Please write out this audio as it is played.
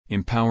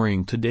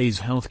empowering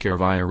today's healthcare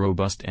via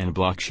robust and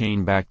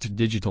blockchain-backed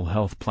digital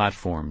health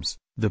platforms.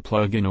 The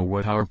Plug-in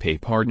Pay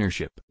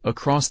partnership.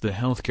 Across the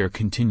healthcare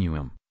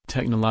continuum,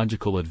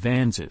 technological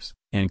advances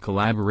and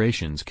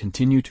collaborations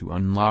continue to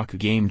unlock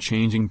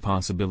game-changing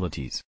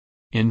possibilities.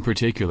 In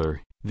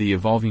particular, the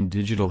evolving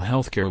digital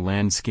healthcare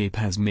landscape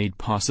has made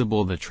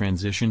possible the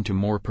transition to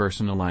more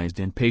personalized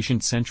and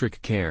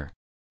patient-centric care.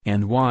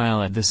 And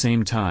while at the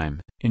same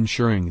time,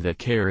 ensuring that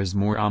care is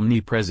more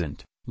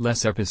omnipresent,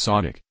 less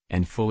episodic,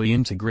 and fully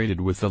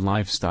integrated with the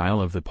lifestyle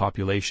of the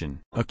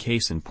population. A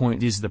case in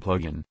point is the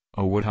Plug-in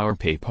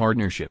Pay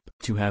partnership.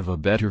 To have a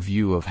better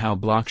view of how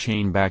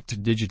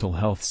blockchain-backed digital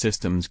health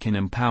systems can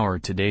empower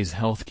today's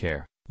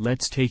healthcare,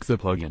 let's take the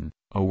Plug-in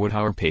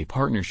Pay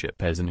partnership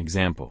as an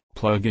example.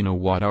 Plug-in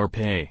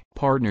Pay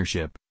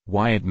partnership,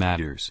 why it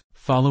matters.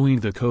 Following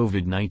the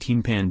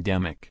COVID-19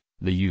 pandemic,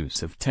 the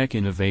use of tech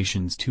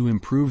innovations to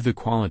improve the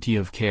quality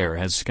of care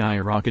has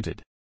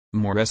skyrocketed.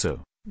 More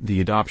so,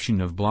 the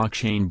adoption of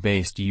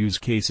blockchain-based use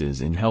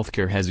cases in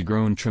healthcare has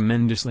grown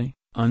tremendously,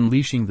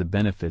 unleashing the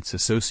benefits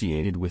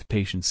associated with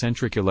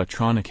patient-centric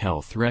electronic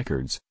health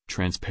records,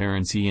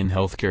 transparency in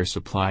healthcare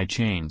supply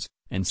chains,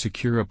 and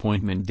secure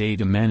appointment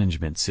data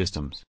management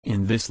systems.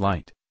 In this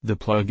light, the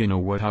Plug-in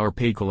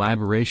Pay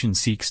collaboration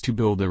seeks to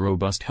build a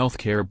robust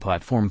healthcare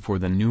platform for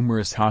the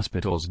numerous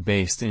hospitals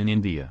based in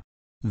India.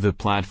 The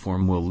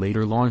platform will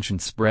later launch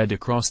and spread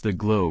across the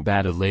globe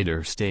at a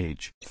later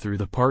stage. Through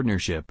the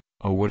partnership,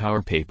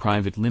 Pay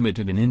Private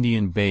Limited, an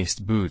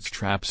Indian-based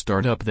bootstrap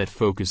startup that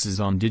focuses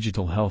on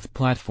digital health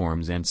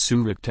platforms, and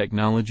Suvik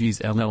Technologies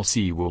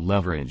LLC will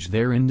leverage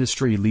their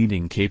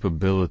industry-leading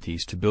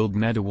capabilities to build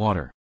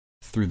MetaWater.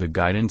 Through the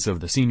guidance of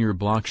the Senior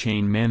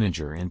Blockchain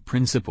Manager and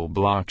Principal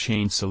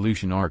Blockchain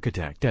Solution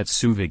Architect at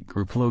Suvik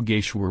Group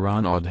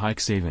Logeshwaran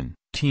Adhiksavan,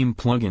 Team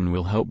Plug-in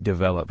will help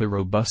develop a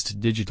robust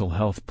digital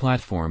health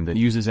platform that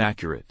uses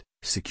accurate,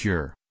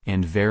 secure,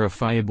 and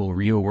verifiable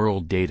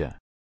real-world data.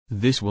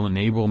 This will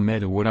enable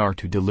MetaWater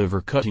to deliver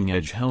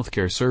cutting-edge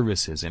healthcare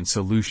services and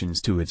solutions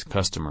to its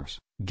customers,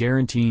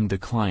 guaranteeing the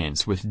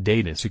clients with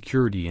data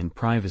security and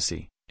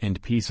privacy,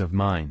 and peace of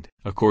mind.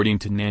 According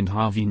to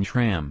Nandhavin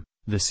Tram,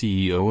 the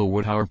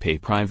CEO of Pay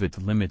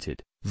Private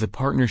Limited, the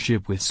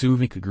partnership with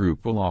Suvik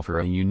Group will offer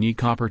a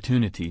unique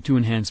opportunity to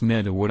enhance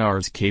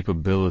MetaWater's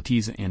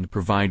capabilities and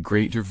provide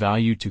greater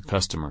value to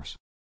customers.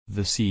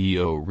 The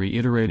CEO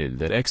reiterated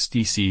that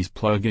XDC's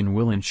Plug-in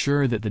will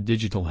ensure that the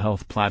digital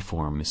health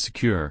platform is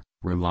secure,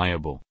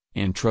 reliable,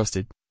 and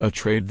trusted, a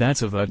trait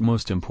that's of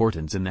utmost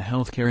importance in the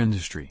healthcare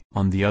industry.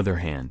 On the other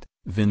hand,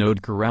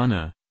 Vinod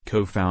Khurana,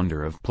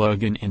 co-founder of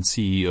Plug-in and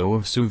CEO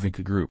of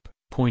Suvik Group,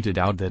 pointed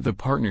out that the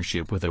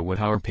partnership with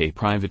Pay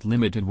Private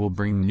Limited will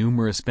bring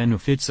numerous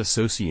benefits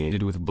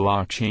associated with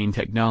blockchain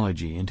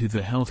technology into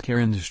the healthcare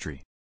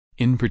industry.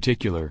 In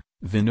particular,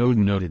 Vinod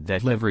noted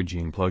that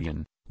leveraging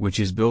Plug-in, which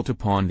is built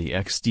upon the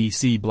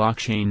XDC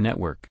blockchain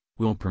network,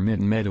 will permit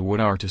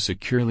MetaWater to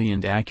securely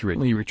and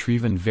accurately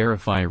retrieve and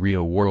verify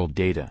real-world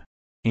data,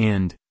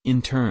 and,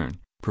 in turn,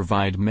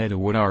 provide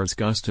MetaWater's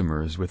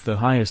customers with the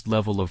highest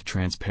level of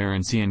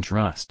transparency and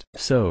trust.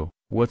 So,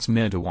 what's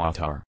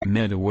MetaWater?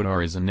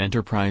 MetaWater is an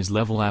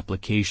enterprise-level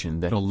application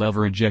that'll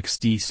leverage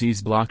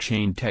XDC's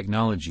blockchain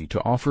technology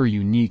to offer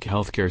unique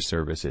healthcare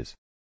services.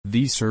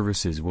 These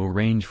services will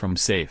range from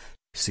safe,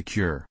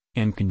 secure,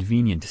 and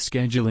convenient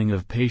scheduling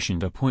of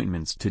patient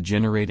appointments to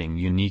generating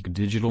unique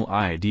digital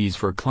IDs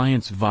for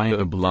clients via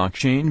a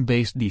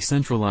blockchain-based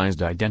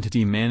decentralized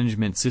identity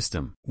management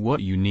system. What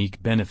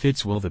unique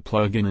benefits will the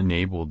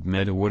Plug-in-enabled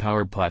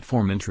MetaWater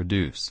platform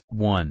introduce?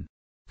 1.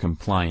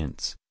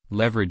 Compliance.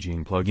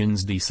 Leveraging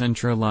Plug-in's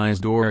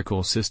decentralized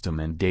Oracle system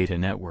and data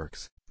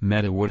networks,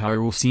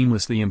 MetaWater will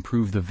seamlessly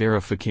improve the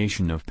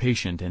verification of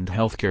patient and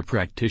healthcare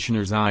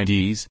practitioners'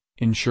 IDs,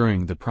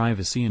 ensuring the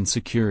privacy and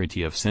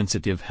security of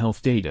sensitive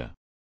health data.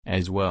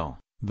 As well,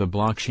 the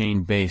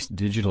blockchain-based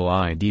digital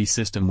ID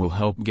system will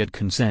help get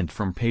consent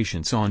from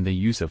patients on the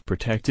use of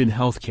protected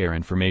healthcare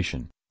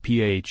information,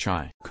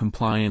 PHI.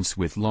 Compliance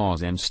with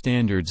laws and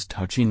standards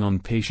touching on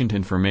patient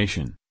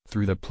information,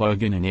 through the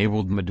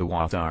Plug-in-enabled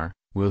MetaWater,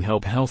 will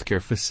help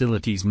healthcare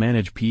facilities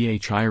manage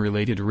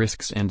PHI-related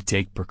risks and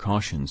take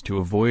precautions to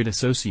avoid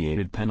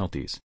associated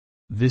penalties.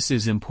 This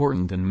is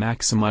important in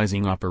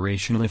maximizing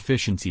operational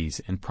efficiencies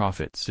and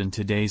profits in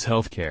today's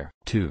healthcare.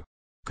 2.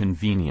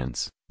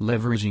 Convenience.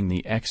 Leveraging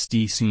the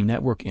XDC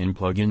network in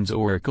Plug-in's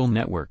Oracle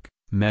network,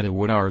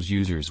 MetaWater's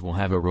users will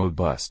have a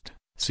robust,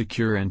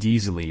 secure and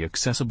easily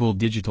accessible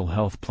digital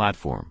health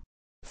platform.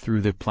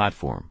 Through the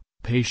platform,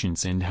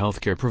 patients and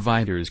healthcare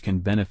providers can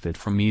benefit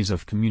from ease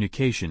of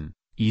communication,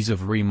 ease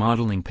of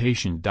remodeling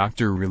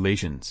patient-doctor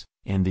relations,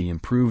 and the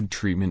improved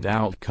treatment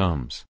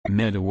outcomes.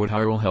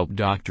 MetaWater will help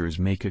doctors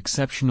make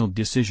exceptional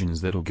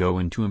decisions that'll go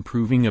into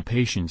improving a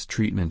patient's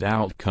treatment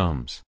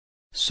outcomes.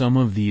 Some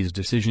of these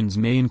decisions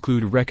may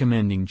include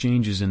recommending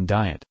changes in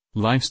diet,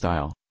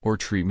 lifestyle, or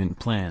treatment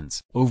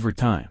plans. Over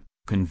time,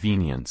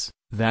 convenience,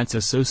 that's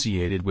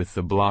associated with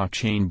the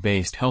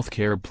blockchain-based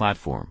healthcare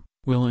platform,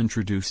 will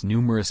introduce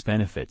numerous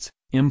benefits,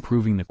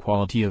 improving the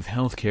quality of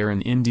healthcare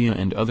in India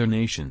and other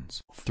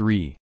nations.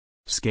 3.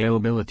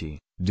 Scalability,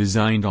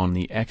 designed on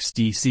the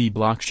XDC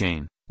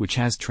blockchain, which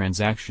has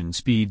transaction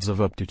speeds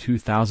of up to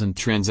 2,000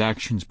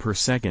 transactions per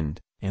second,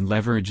 and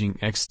leveraging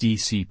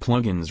XDC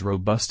plugin's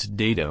robust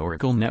data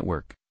oracle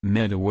network,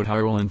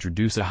 MetaWater will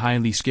introduce a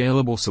highly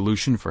scalable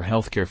solution for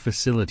healthcare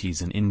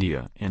facilities in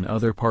India and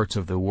other parts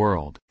of the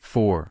world.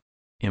 4.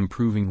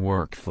 Improving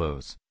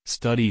workflows.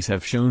 Studies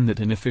have shown that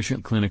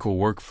inefficient clinical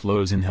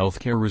workflows in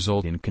healthcare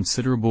result in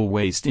considerable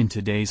waste in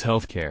today's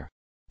healthcare.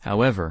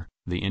 However,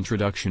 the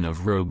introduction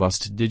of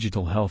robust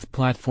digital health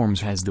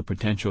platforms has the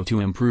potential to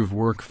improve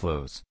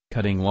workflows,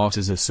 cutting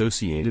losses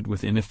associated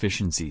with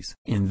inefficiencies.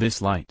 In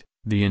this light,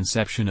 the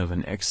inception of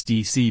an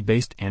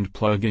XDC-based and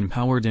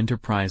plugin-powered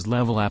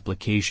enterprise-level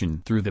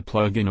application through the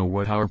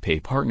Plugin Pay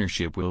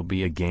partnership will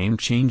be a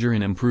game-changer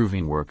in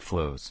improving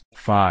workflows.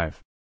 5.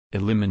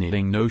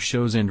 Eliminating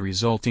no-shows and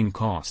resulting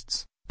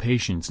costs.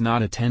 Patients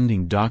not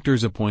attending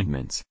doctor's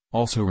appointments,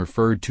 also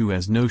referred to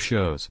as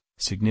no-shows,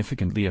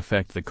 significantly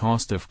affect the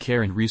cost of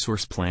care and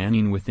resource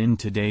planning within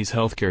today's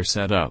healthcare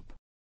setup.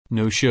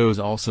 No-shows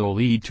also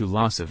lead to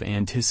loss of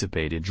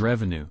anticipated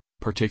revenue,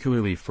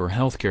 particularly for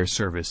healthcare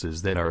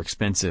services that are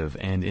expensive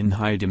and in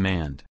high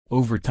demand.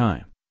 Over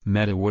time,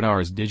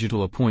 MetaWater's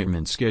digital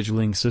appointment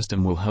scheduling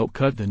system will help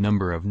cut the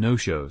number of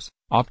no-shows,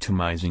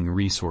 optimizing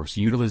resource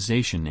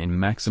utilization and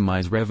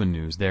maximize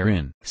revenues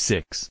therein.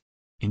 6.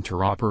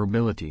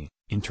 Interoperability.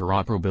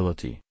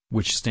 Interoperability,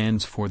 which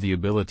stands for the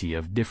ability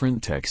of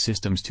different tech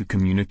systems to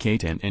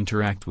communicate and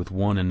interact with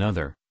one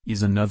another,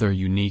 is another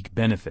unique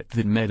benefit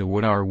that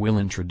MetaWater will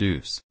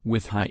introduce.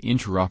 With high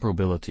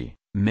interoperability,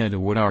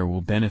 MetaWater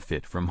will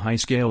benefit from high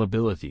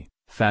scalability,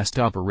 fast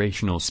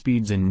operational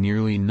speeds and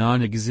nearly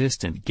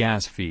non-existent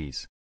gas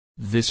fees.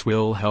 This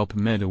will help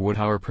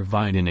MetaWater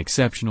provide an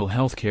exceptional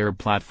healthcare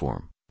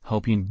platform,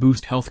 helping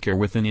boost healthcare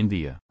within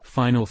India.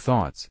 Final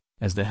thoughts.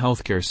 As the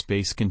healthcare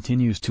space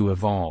continues to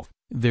evolve,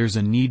 there's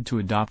a need to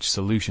adopt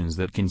solutions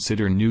that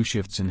consider new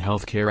shifts in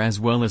healthcare as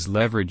well as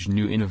leverage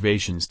new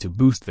innovations to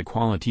boost the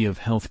quality of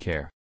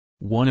healthcare.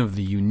 One of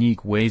the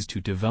unique ways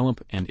to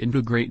develop and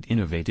integrate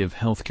innovative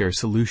healthcare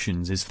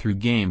solutions is through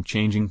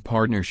game-changing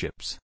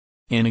partnerships.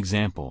 An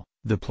example,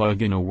 the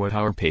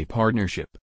Plugin Pay partnership,